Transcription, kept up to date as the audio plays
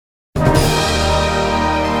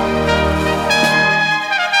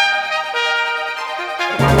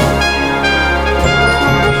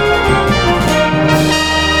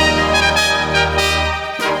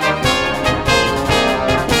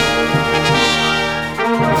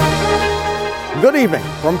Good evening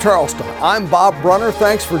from Charleston. I'm Bob Brunner.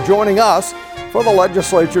 Thanks for joining us for the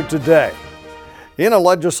legislature today. In a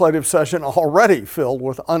legislative session already filled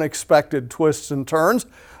with unexpected twists and turns,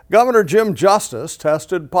 Governor Jim Justice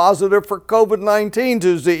tested positive for COVID-19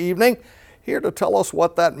 Tuesday evening. Here to tell us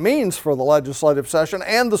what that means for the legislative session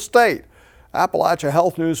and the state, Appalachia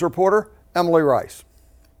Health News reporter Emily Rice.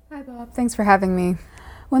 Hi, Bob. Thanks for having me.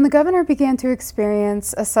 When the governor began to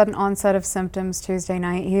experience a sudden onset of symptoms Tuesday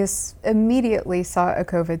night, he immediately sought a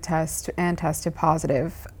COVID test and tested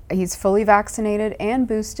positive. He's fully vaccinated and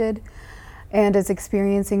boosted and is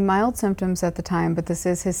experiencing mild symptoms at the time, but this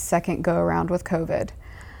is his second go-around with COVID.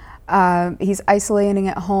 He's isolating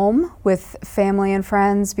at home with family and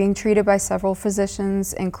friends, being treated by several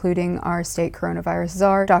physicians, including our state coronavirus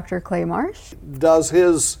czar, Dr. Clay Marsh. Does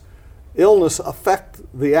his illness affect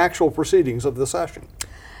the actual proceedings of the session?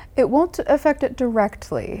 It won't affect it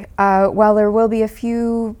directly. While there will be a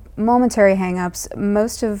few momentary hang-ups,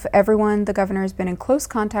 most of everyone the governor has been in close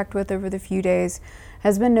contact with over the few days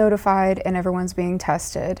has been notified and everyone's being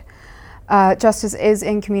tested. Justice is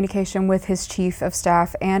in communication with his chief of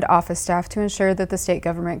staff and office staff to ensure that the state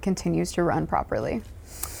government continues to run properly.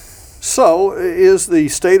 So, is the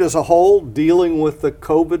state as a whole dealing with the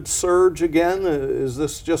COVID surge again? Is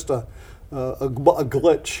this just a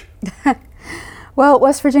glitch? Well,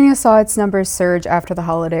 West Virginia saw its numbers surge after the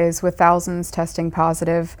holidays, with thousands testing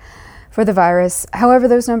positive for the virus. However,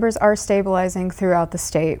 those numbers are stabilizing throughout the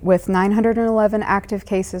state, with 911 active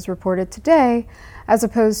cases reported today, as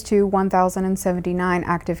opposed to 1,079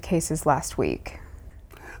 active cases last week.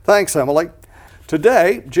 Thanks, Emily.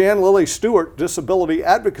 Today, Jan Lily Stewart Disability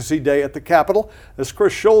Advocacy Day at the Capitol. As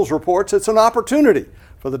Chris Scholes reports, it's an opportunity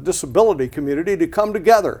for the disability community to come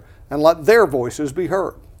together and let their voices be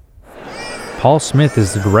heard. Paul Smith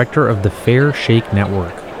is the director of the Fair Shake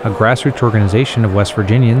Network, a grassroots organization of West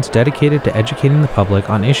Virginians dedicated to educating the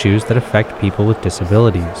public on issues that affect people with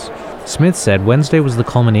disabilities. Smith said Wednesday was the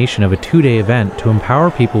culmination of a two-day event to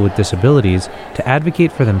empower people with disabilities to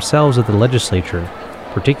advocate for themselves at the legislature,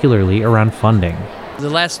 particularly around funding.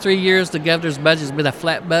 The last 3 years, the governor's budget has been a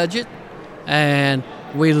flat budget, and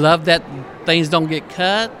we love that things don't get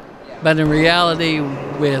cut, but in reality,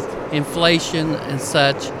 with inflation and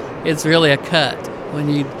such, it's really a cut,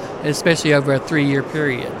 especially over a 3-year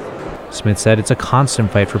period. Smith said it's a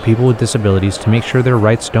constant fight for people with disabilities to make sure their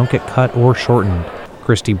rights don't get cut or shortened.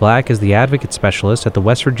 Christy Black is the advocate specialist at the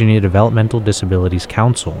West Virginia Developmental Disabilities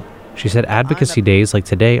Council. She said advocacy days like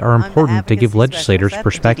today are important to give legislators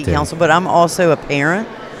perspective. Council, but I'm also a parent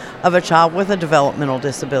of a child with a developmental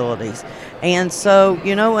disabilities. And so,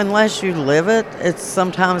 unless you live it, it's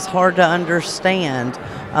sometimes hard to understand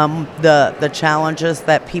the challenges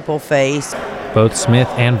that people face. Both Smith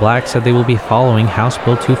and Black said they will be following House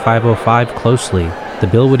Bill 2505 closely. The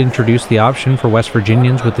bill would introduce the option for West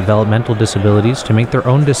Virginians with developmental disabilities to make their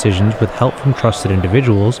own decisions with help from trusted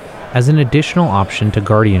individuals as an additional option to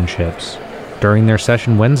guardianships. During their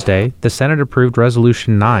session Wednesday, the Senate approved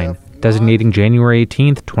Resolution 9, designating January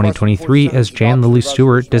 18, 2023 as Jan Lily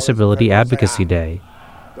Stewart Disability Advocacy Day.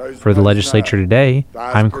 For the legislature today,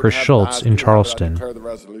 I'm Chris Schultz in Charleston.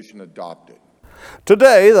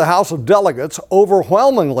 Today, the House of Delegates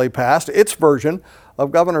overwhelmingly passed its version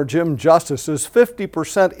of Governor Jim Justice's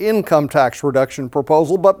 50% income tax reduction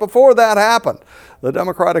proposal. But before that happened, the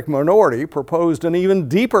Democratic minority proposed an even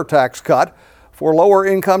deeper tax cut for lower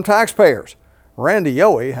income taxpayers. Randy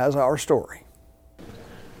Yohe has our story.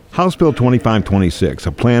 House Bill 2526,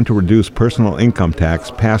 a plan to reduce personal income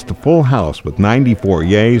tax, passed the full House with 94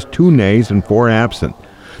 yeas, 2 nays, and 4 absent.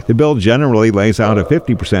 The bill generally lays out a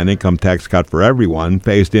 50% income tax cut for everyone,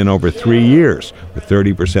 phased in over 3 years, with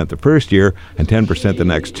 30% the first year and 10% the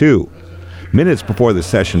next 2. Minutes before the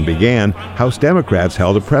session began, House Democrats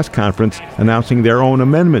held a press conference announcing their own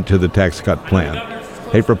amendment to the tax cut plan.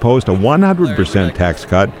 They proposed a 100% tax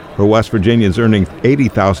cut for West Virginians earning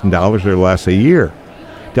 $80,000 or less a year.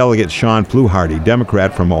 Delegate Sean Fluharty,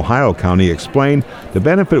 Democrat from Ohio County, explained the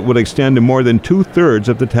benefit would extend to more than 2/3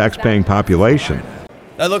 of the tax-paying population.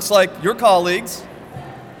 That looks like your colleagues,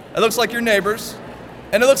 it looks like your neighbors,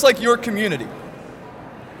 and it looks like your community.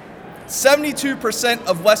 72%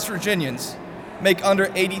 of West Virginians make under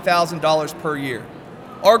 $80,000 per year.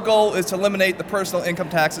 Our goal is to eliminate the personal income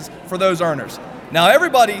taxes for those earners. Now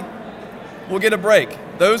everybody will get a break.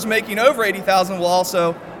 Those making over $80,000 will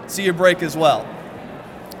also see a break as well.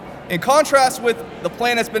 In contrast with the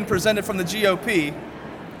plan that's been presented from the GOP,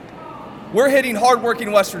 we're hitting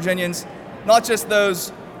hardworking West Virginians, not just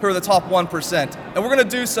those who are the top 1%. And we're going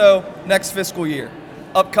to do so next fiscal year,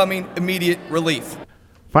 upcoming immediate relief.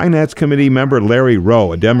 Finance Committee member Larry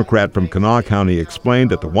Rowe, a Democrat from Kanawha County,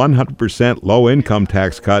 explained that the 100% low-income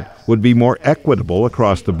tax cut would be more equitable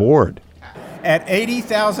across the board. At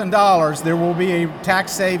 $80,000, there will be a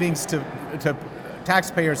tax savings to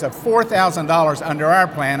taxpayers of $4,000 under our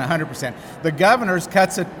plan, 100%. The governor's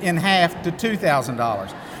cuts it in half to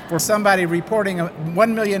 $2,000. For somebody reporting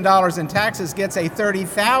 $1 million in taxes gets a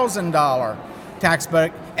 $30,000 tax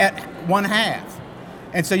break at one half.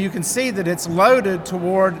 And so you can see that it's loaded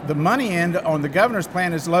toward the money end on the governor's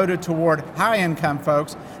plan is loaded toward high income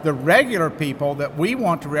folks, the regular people that we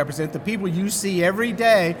want to represent, the people you see every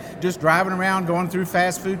day just driving around, going through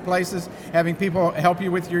fast food places, having people help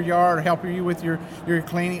you with your yard, help you with your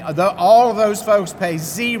cleaning. All of those folks pay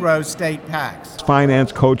zero state tax.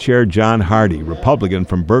 Finance co-chair John Hardy, Republican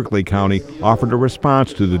from Berkeley County, offered a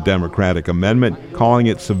response to the Democratic amendment, calling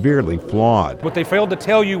it severely flawed. What they failed to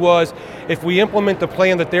tell you was if we implement the plan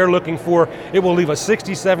that they're looking for, it will leave a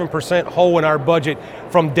 67% hole in our budget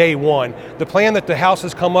from day one. The plan that the House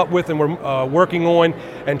has come up with and we're working on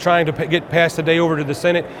and trying to get passed today over to the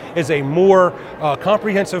Senate is a more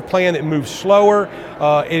comprehensive plan that moves slower.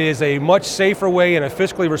 It is a much safer way and a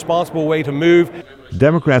fiscally responsible way to move. The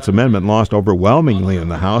Democrats' amendment lost overwhelmingly in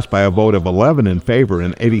the House by a vote of 11 in favor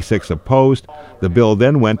and 86 opposed. The bill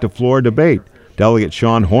then went to floor debate. Delegate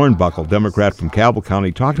Sean Hornbuckle, Democrat from Cabell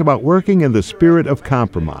County, talked about working in the spirit of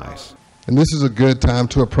compromise. And this is a good time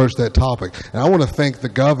to approach that topic. And I want to thank the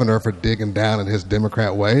governor for digging down in his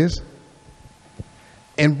Democrat ways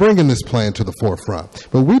and bringing this plan to the forefront.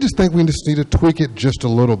 But we just think we just need to tweak it just a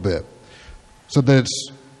little bit so that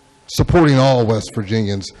it's supporting all West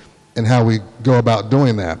Virginians and how we go about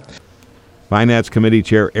doing that. Finance Committee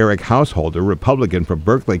Chair Eric Householder, Republican from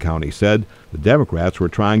Berkeley County, said the Democrats were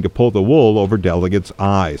trying to pull the wool over delegates'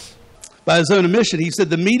 eyes. By his own admission, he said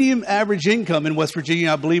the median average income in West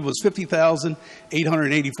Virginia, I believe, was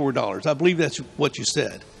 $50,884. I believe that's what you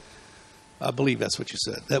said.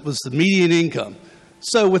 That was the median income.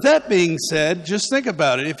 So with that being said, just think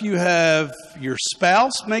about it. If you have your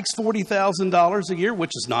spouse makes $40,000 a year,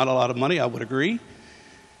 which is not a lot of money, I would agree.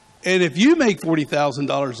 And if you make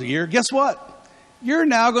 $40,000 a year, guess what? You're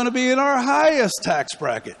now going to be in our highest tax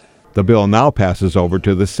bracket. The bill now passes over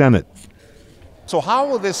to the Senate. So how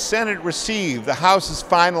will this Senate receive the House's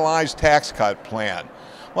finalized tax cut plan?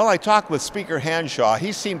 Well, I talked with Speaker Henshaw.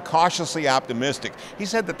 He seemed cautiously optimistic. He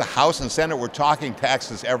said that the House and Senate were talking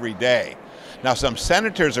taxes every day. Now, some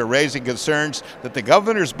senators are raising concerns that the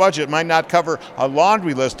governor's budget might not cover a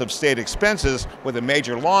laundry list of state expenses with a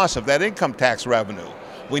major loss of that income tax revenue.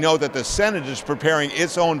 We know that the Senate is preparing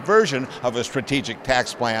its own version of a strategic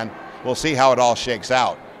tax plan. We'll see how it all shakes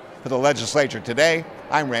out. For the legislature today,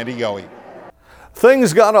 I'm Randy Yohe.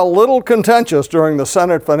 Things got a little contentious during the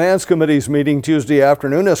Senate Finance Committee's meeting Tuesday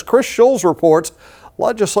afternoon. As Chris Schulz reports,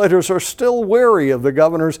 legislators are still wary of the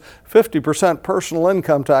governor's 50% personal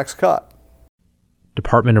income tax cut.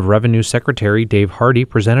 Department of Revenue Secretary Dave Hardy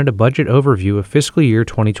presented a budget overview of fiscal year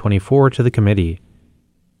 2024 to the committee.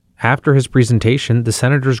 After his presentation, the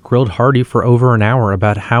senators grilled Hardy for over an hour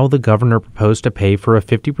about how the governor proposed to pay for a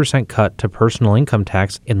 50% cut to personal income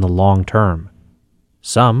tax in the long term.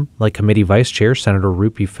 Some, like Committee Vice Chair Senator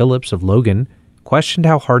Rupi Phillips of Logan, questioned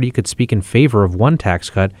how Hardy could speak in favor of one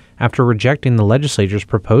tax cut after rejecting the legislature's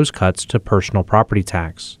proposed cuts to personal property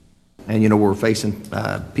tax. And, we're facing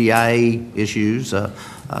PIA issues,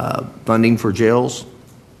 funding for jails.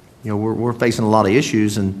 We're facing a lot of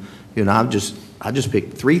issues, and, I just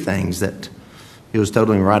picked three things that it was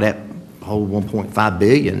totaling right at whole $1.5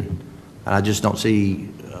 billion. I just don't see,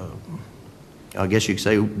 I guess you could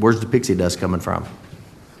say, where's the pixie dust coming from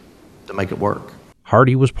to make it work?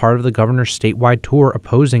 Hardy was part of the governor's statewide tour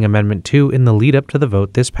opposing Amendment 2 in the lead-up to the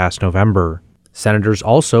vote this past November. Senators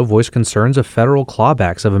also voiced concerns of federal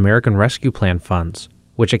clawbacks of American Rescue Plan funds,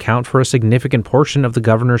 which account for a significant portion of the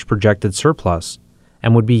governor's projected surplus,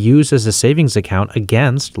 and would be used as a savings account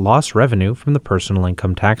against lost revenue from the personal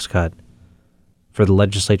income tax cut. For the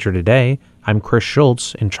legislature today, I'm Chris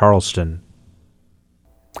Schulz in Charleston.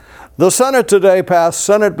 The Senate today passed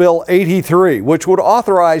Senate Bill 83, which would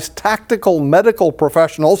authorize tactical medical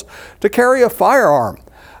professionals to carry a firearm.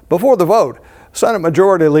 Before the vote, Senate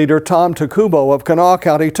Majority Leader Tom Takubo of Kanawha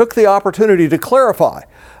County took the opportunity to clarify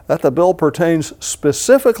that the bill pertains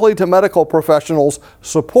specifically to medical professionals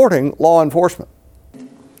supporting law enforcement.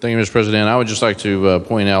 Thank you, Mr. President. I would just like to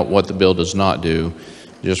point out what the bill does not do,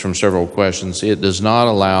 just from several questions. It does not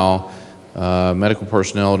allow medical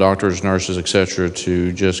personnel, doctors, nurses, etc.,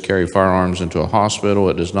 to just carry firearms into a hospital.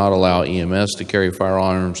 It does not allow EMS to carry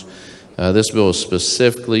firearms. This bill is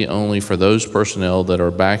specifically only for those personnel that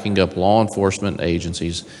are backing up law enforcement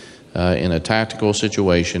agencies in a tactical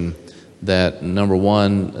situation that, number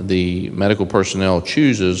one, the medical personnel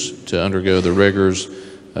chooses to undergo the rigors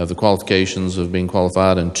of the qualifications of being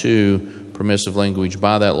qualified, and two, permissive language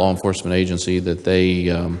by that law enforcement agency that they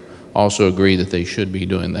also agree that they should be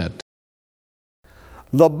doing that.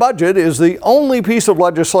 The budget is the only piece of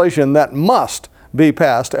legislation that must be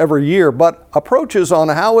passed every year, but approaches on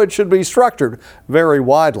how it should be structured vary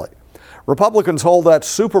widely. Republicans hold that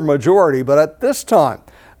supermajority, but at this time,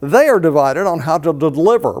 they are divided on how to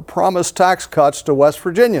deliver promised tax cuts to West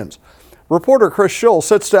Virginians. Reporter Chris Schull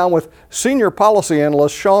sits down with senior policy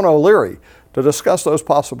analyst Sean O'Leary to discuss those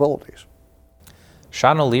possibilities.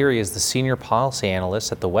 Sean O'Leary is the senior policy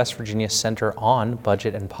analyst at the West Virginia Center on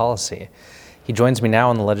Budget and Policy. He joins me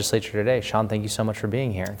now in the legislature today. Sean, thank you so much for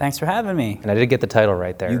being here. Thanks for having me. And I did get the title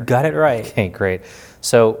right there. You got it right. Okay, great.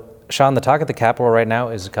 So, Sean, the talk at the Capitol right now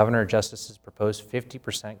is Governor Justice's proposed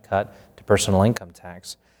 50% cut to personal income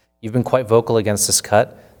tax. You've been quite vocal against this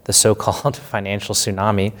cut, the so-called financial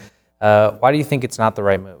tsunami. Why do you think it's not the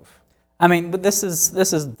right move? I mean, but this is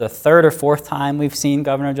the third or fourth time we've seen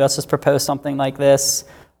Governor Justice propose something like this,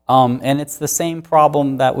 and it's the same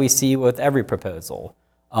problem that we see with every proposal.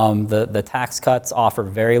 The tax cuts offer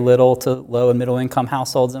very little to low and middle income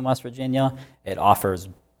households in West Virginia. It offers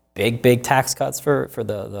big tax cuts for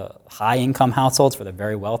the high income households, for the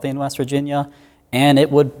very wealthy in West Virginia, and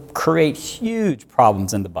it would create huge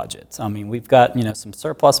problems in the budget. I mean, we've got some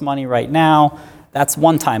surplus money right now. That's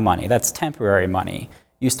one-time money. That's temporary money.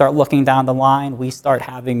 You start looking down the line, we start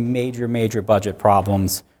having major budget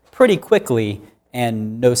problems pretty quickly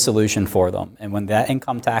and no solution for them. And when that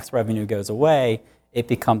income tax revenue goes away, it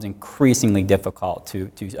becomes increasingly difficult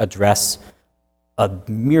to address a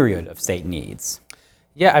myriad of state needs.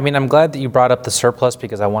 Yeah, I mean, I'm glad that you brought up the surplus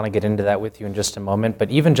because I want to get into that with you in just a moment.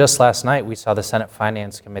 But even just last night, we saw the Senate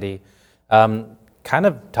Finance Committee kind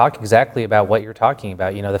of talk exactly about what you're talking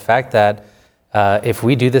about. The fact that if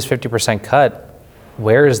we do this 50% cut,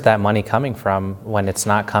 where is that money coming from when it's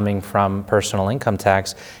not coming from personal income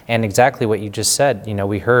tax? And exactly what you just said,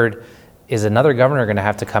 we heard, is another governor going to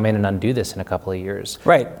have to come in and undo this in a couple of years?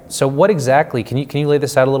 Right. So what exactly, can you lay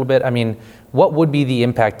this out a little bit? I mean, what would be the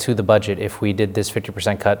impact to the budget if we did this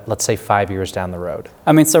 50% cut, let's say 5 years down the road?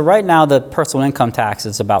 I mean, so right now the personal income tax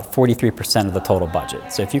is about 43% of the total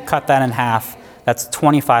budget. So if you cut that in half, that's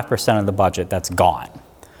 25% of the budget that's gone.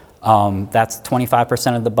 That's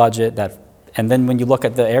 25% of the budget and then when you look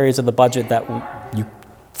at the areas of the budget that you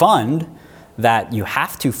fund, that you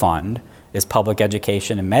have to fund, is public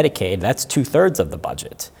education and Medicaid. That's 2/3 of the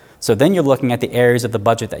budget. So then you're looking at the areas of the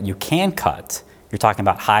budget that you can cut. You're talking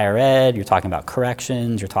about higher ed, you're talking about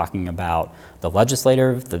corrections, you're talking about the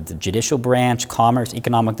legislative, the judicial branch, commerce,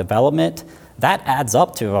 economic development. That adds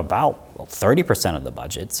up to about 30% of the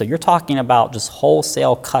budget. So you're talking about just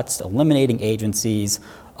wholesale cuts, eliminating agencies,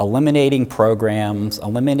 eliminating programs,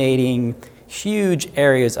 eliminating huge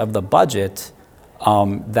areas of the budget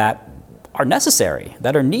that are necessary,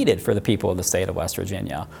 that are needed for the people of the state of West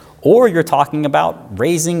Virginia. Or you're talking about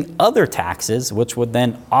raising other taxes, which would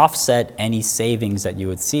then offset any savings that you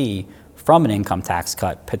would see from an income tax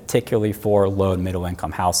cut, particularly for low and middle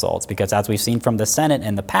income households. Because as we've seen from the Senate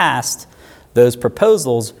in the past, those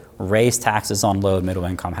proposals raise taxes on low and middle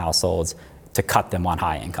income households to cut them on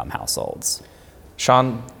high income households.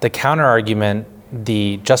 Sean, the counter argument,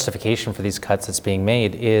 the justification for these cuts that's being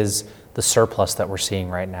made is the surplus that we're seeing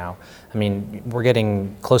right now. I mean, we're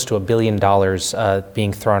getting close to $1 billion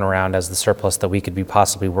being thrown around as the surplus that we could be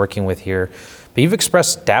possibly working with here. But you've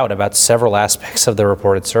expressed doubt about several aspects of the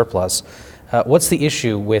reported surplus. What's the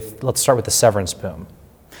issue with, let's start with the severance boom.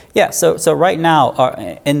 Yeah, so right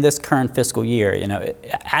now, in this current fiscal year,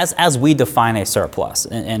 as we define a surplus,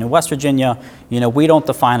 and in West Virginia, we don't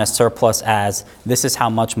define a surplus as this is how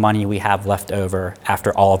much money we have left over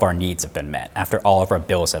after all of our needs have been met, after all of our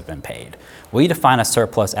bills have been paid. We define a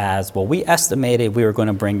surplus as, well, we estimated we were going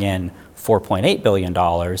to bring in $4.8 billion,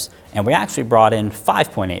 and we actually brought in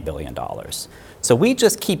 $5.8 billion. So we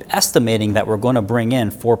just keep estimating that we're going to bring in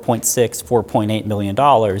 $4.6, $4.8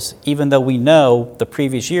 million, even though we know the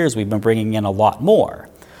previous years we've been bringing in a lot more.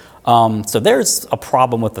 So there's a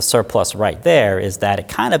problem with the surplus right there, is that it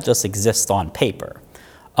kind of just exists on paper.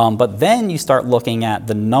 But then you start looking at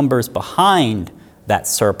the numbers behind that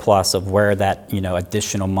surplus of where that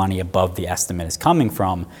additional money above the estimate is coming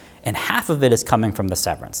from, and half of it is coming from the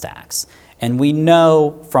severance tax. And we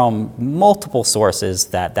know from multiple sources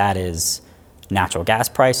that that is natural gas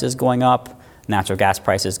prices going up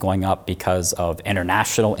because of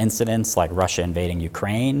international incidents like Russia invading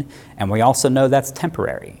Ukraine. And we also know that's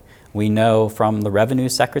temporary. We know from the revenue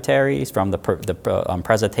secretaries, from the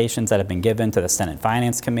presentations that have been given to the Senate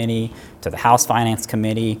Finance Committee, to the House Finance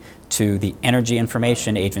Committee, to the Energy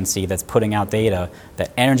Information Agency that's putting out data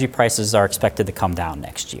that energy prices are expected to come down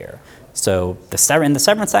next year. So the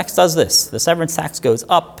severance tax does this. The severance tax goes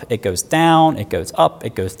up, it goes down, it goes up,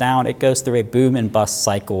 it goes down. It goes through a boom and bust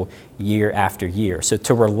cycle year after year. So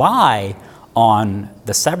to rely on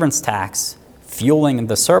the severance tax fueling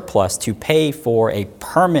the surplus to pay for a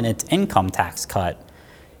permanent income tax cut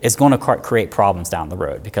is going to create problems down the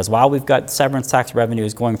road, because while we've got severance tax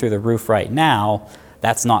revenues going through the roof right now,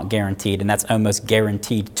 that's not guaranteed, and that's almost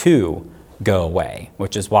guaranteed to go away,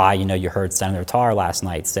 which is why, you heard Senator Tarr last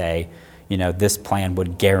night say, this plan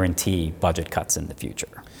would guarantee budget cuts in the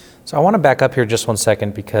future. So I want to back up here just one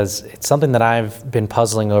second, because it's something that I've been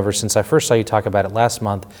puzzling over since I first saw you talk about it last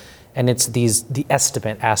month, and it's the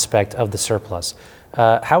estimate aspect of the surplus.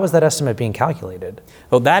 How is that estimate being calculated?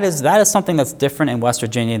 Well, that is something that's different in West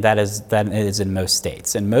Virginia than it is in most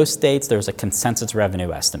states. In most states, there's a consensus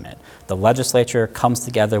revenue estimate. The legislature comes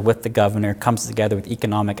together with the governor, comes together with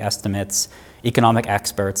economic estimates, economic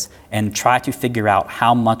experts, and try to figure out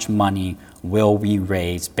how much money will we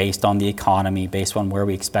raise based on the economy, based on where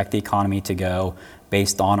we expect the economy to go,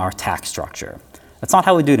 based on our tax structure. That's not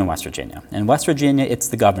how we do it in West Virginia. In West Virginia, it's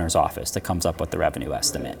the governor's office that comes up with the revenue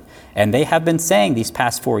estimate. And they have been saying these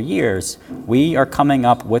past 4 years, we are coming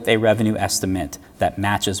up with a revenue estimate that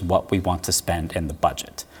matches what we want to spend in the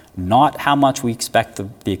budget. Not how much we expect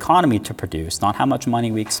the economy to produce, not how much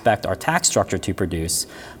money we expect our tax structure to produce,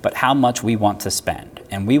 but how much we want to spend.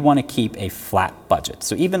 And we want to keep a flat budget.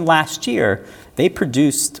 So even last year, they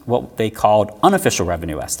produced what they called unofficial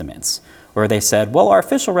revenue estimates, where they said, well, our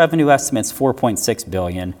official revenue estimate's $4.6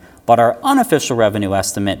 billion, but our unofficial revenue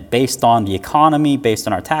estimate based on the economy, based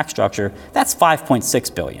on our tax structure, that's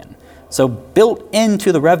 $5.6 billion. So built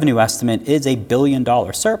into the revenue estimate is $1 billion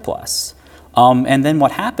surplus. And then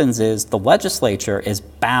what happens is the legislature is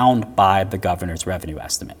bound by the governor's revenue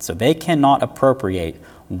estimate. So they cannot appropriate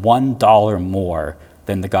 $1 more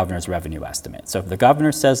than the governor's revenue estimate. So if the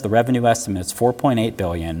governor says the revenue estimate is $4.8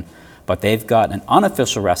 billion, but they've got an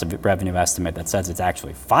unofficial revenue estimate that says it's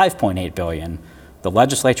actually $5.8 billion, the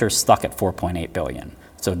legislature is stuck at $4.8 billion.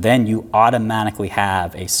 So then you automatically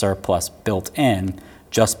have a surplus built in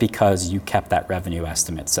just because you kept that revenue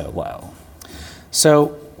estimate so low.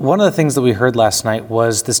 So one of the things that we heard last night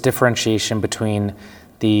was this differentiation between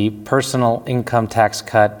the personal income tax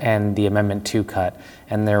cut and the Amendment 2 cut.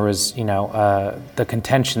 And there was, the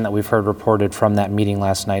contention that we've heard reported from that meeting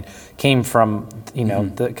last night came from,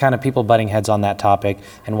 the kind of people butting heads on that topic,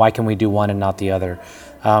 and why can we do one and not the other?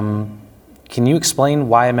 Can you explain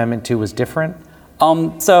why Amendment 2 was different?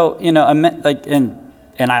 And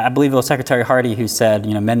I believe it was Secretary Hardy who said,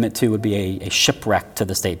 Amendment 2 would be a shipwreck to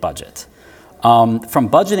the state budget. From a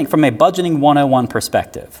budgeting 101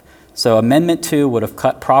 perspective, so Amendment 2 would have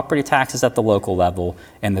cut property taxes at the local level,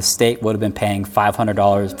 and the state would have been paying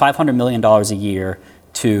 $500 million a year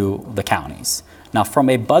to the counties. Now, from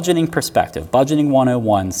a budgeting perspective, Budgeting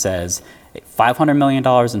 101 says $500 million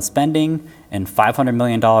in spending and $500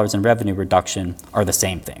 million in revenue reduction are the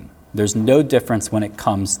same thing. There's no difference when it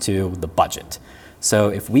comes to the budget. So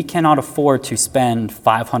if we cannot afford to spend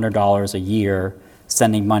 $500 a year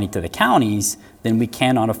sending money to the counties, then we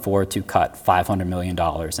cannot afford to cut $500 million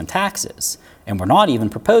in taxes. And we're not even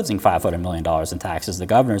proposing $500 million in taxes. The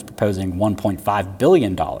governor is proposing $1.5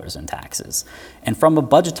 billion in taxes. And from a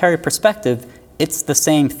budgetary perspective, it's the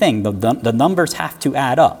same thing. The numbers have to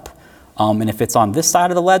add up. And if it's on this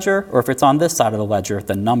side of the ledger or if it's on this side of the ledger,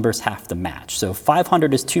 the numbers have to match. So if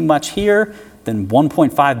 500 is too much here, then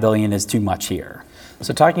 1.5 billion is too much here.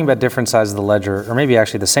 So talking about different sides of the ledger, or maybe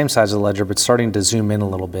actually the same size of the ledger, but starting to zoom in a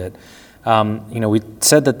little bit, we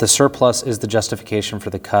said that the surplus is the justification for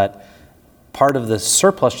the cut. Part of the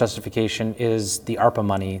surplus justification is the ARPA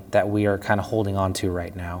money that we are kind of holding on to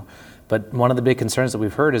right now. But one of the big concerns that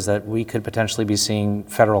we've heard is that we could potentially be seeing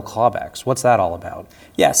federal clawbacks. What's that all about?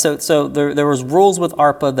 Yeah, so there was rules with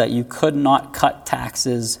ARPA that you could not cut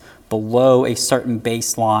taxes below a certain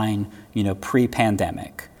baseline,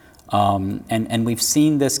 pre-pandemic. And we've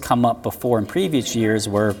seen this come up before in previous years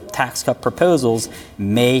where tax cut proposals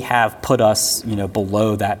may have put us,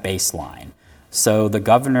 below that baseline. So the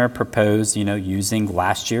governor proposed, using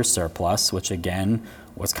last year's surplus, which again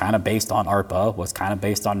was kind of based on ARPA, was kind of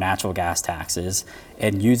based on natural gas taxes,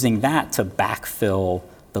 and using that to backfill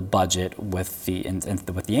the budget with the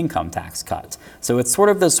income tax cut. So it's sort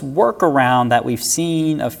of this workaround that we've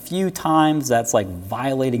seen a few times that's like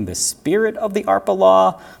violating the spirit of the ARPA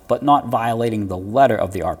law, but not violating the letter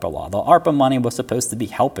of the ARPA law. The ARPA money was supposed to be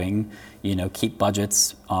helping, keep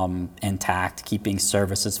budgets intact, keeping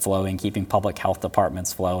services flowing, keeping public health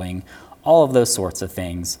departments flowing, all of those sorts of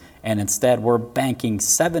things. And instead, we're banking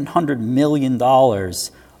 $700 million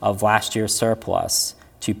of last year's surplus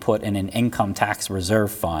to put in an income tax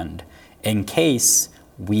reserve fund in case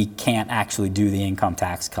we can't actually do the income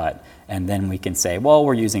tax cut. And then we can say, well,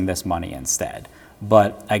 we're using this money instead.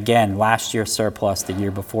 But again, last year's surplus, the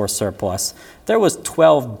year before surplus, there was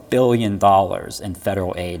 $12 billion in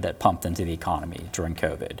federal aid that pumped into the economy during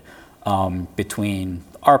COVID. Between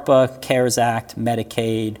ARPA, CARES Act,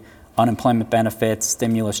 Medicaid, unemployment benefits,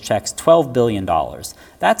 stimulus checks, $12 billion.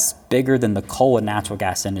 That's bigger than the coal and natural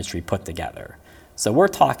gas industry put together. So we're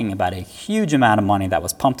talking about a huge amount of money that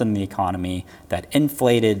was pumped in the economy, that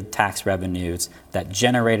inflated tax revenues, that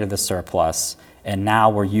generated the surplus, and now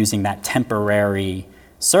we're using that temporary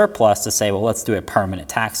surplus to say, well, let's do a permanent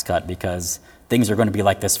tax cut because things are going to be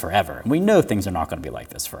like this forever. And we know things are not going to be like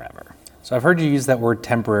this forever. So I've heard you use that word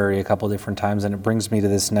temporary a couple different times, and it brings me to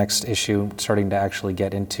this next issue, starting to actually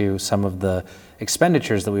get into some of the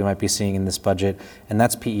expenditures that we might be seeing in this budget, and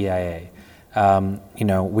that's PEIA.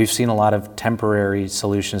 We've seen a lot of temporary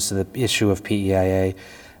solutions to the issue of PEIA,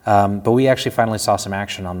 but we actually finally saw some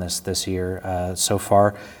action on this year so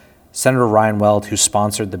far. Senator Ryan Weld, who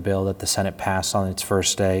sponsored the bill that the Senate passed on its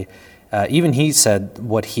first day, even he said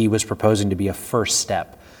what he was proposing to be a first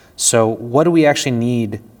step. So what do we actually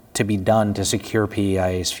need to be done to secure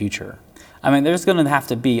PEIA's future? I mean, there's going to have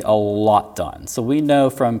to be a lot done. So we know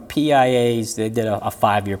from PEIA's, they did a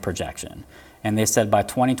 5-year projection. And they said by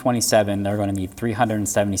 2027, they're going to need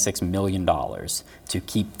 $376 million to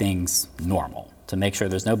keep things normal, to make sure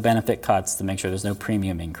there's no benefit cuts, to make sure there's no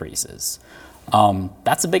premium increases.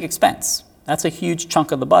 That's a big expense. That's a huge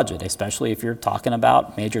chunk of the budget, especially if you're talking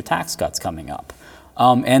about major tax cuts coming up.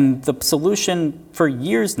 And the solution for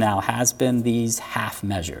years now has been these half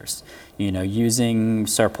measures, using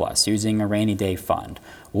surplus, using a rainy day fund.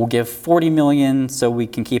 We'll give $40 million so we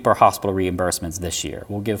can keep our hospital reimbursements this year.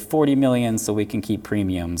 We'll give $40 million so we can keep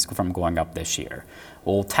premiums from going up this year.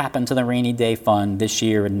 We'll tap into the rainy day fund this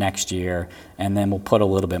year and next year, and then we'll put a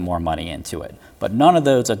little bit more money into it. But none of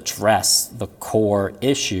those address the core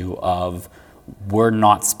issue of we're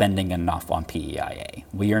not spending enough on PEIA.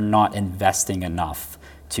 We are not investing enough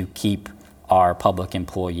to keep our public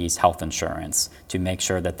employees' health insurance, to make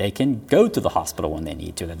sure that they can go to the hospital when they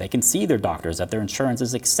need to, that they can see their doctors, that their insurance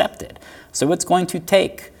is accepted. So it's going to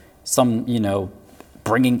take some,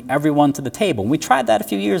 bringing everyone to the table. We tried that a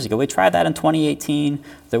few years ago. We tried that in 2018.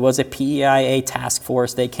 There was a PEIA task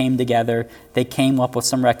force. They came together. They came up with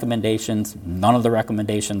some recommendations. None of the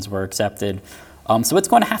recommendations were accepted. So it's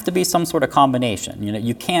going to have to be some sort of combination.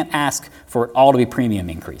 You can't ask for it all to be premium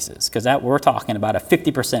increases, because we're talking about a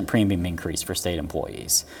 50% premium increase for state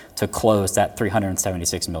employees to close that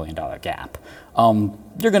 $376 million gap.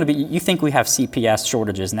 You think we have CPS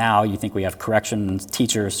shortages now, you think we have corrections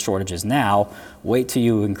teachers shortages now, wait till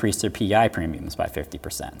you increase their PEI premiums by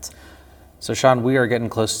 50%. So Sean, we are getting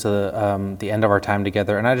close to the end of our time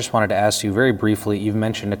together, and I just wanted to ask you very briefly, you've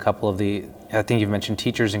mentioned a couple of I think you've mentioned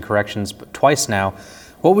teachers and corrections twice now.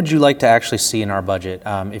 What would you like to actually see in our budget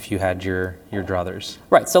if you had your druthers?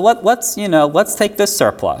 Right, so let's take this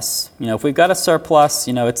surplus. If we've got a surplus,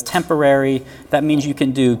 it's temporary, that means you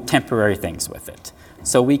can do temporary things with it.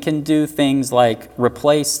 So we can do things like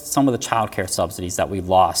replace some of the child care subsidies that we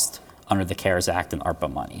lost under the CARES Act and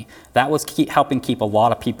ARPA money. That was helping keep a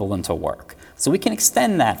lot of people into work. So we can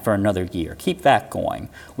extend that for another year, keep that going.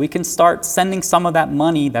 We can start sending some of that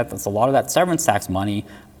money, that's a lot of that severance tax money,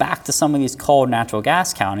 back to some of these coal and natural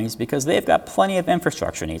gas counties because they've got plenty of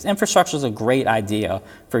infrastructure needs. Infrastructure is a great idea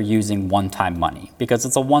for using one-time money because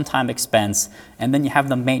it's a one-time expense, and then you have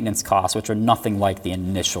the maintenance costs, which are nothing like the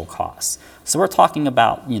initial costs. So we're talking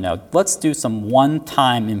about, let's do some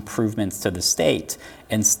one-time improvements to the state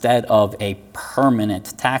instead of a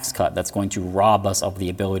permanent tax cut that's going to rob us of the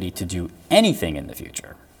ability to do anything in the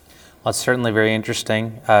future. Well, it's certainly very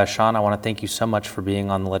interesting. Sean, I want to thank you so much for being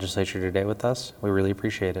on the legislature today with us. We really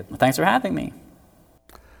appreciate it. Well, thanks for having me.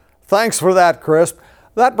 Thanks for that, Chris.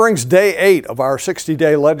 That brings day 8 of our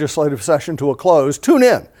 60-day legislative session to a close. Tune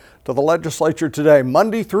in to the legislature today,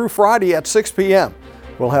 Monday through Friday at 6 p.m.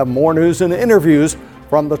 We'll have more news and interviews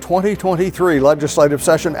from the 2023 legislative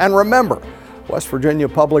session. And remember, West Virginia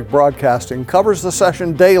Public Broadcasting covers the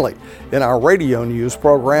session daily in our radio news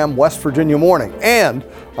program, West Virginia Morning, and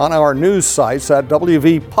on our news sites at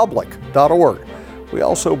wvpublic.org. We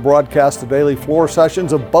also broadcast the daily floor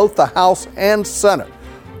sessions of both the House and Senate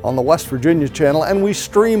on the West Virginia channel, and we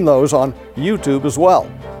stream those on YouTube as well.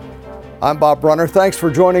 I'm Bob Brunner. Thanks for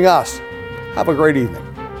joining us. Have a great evening.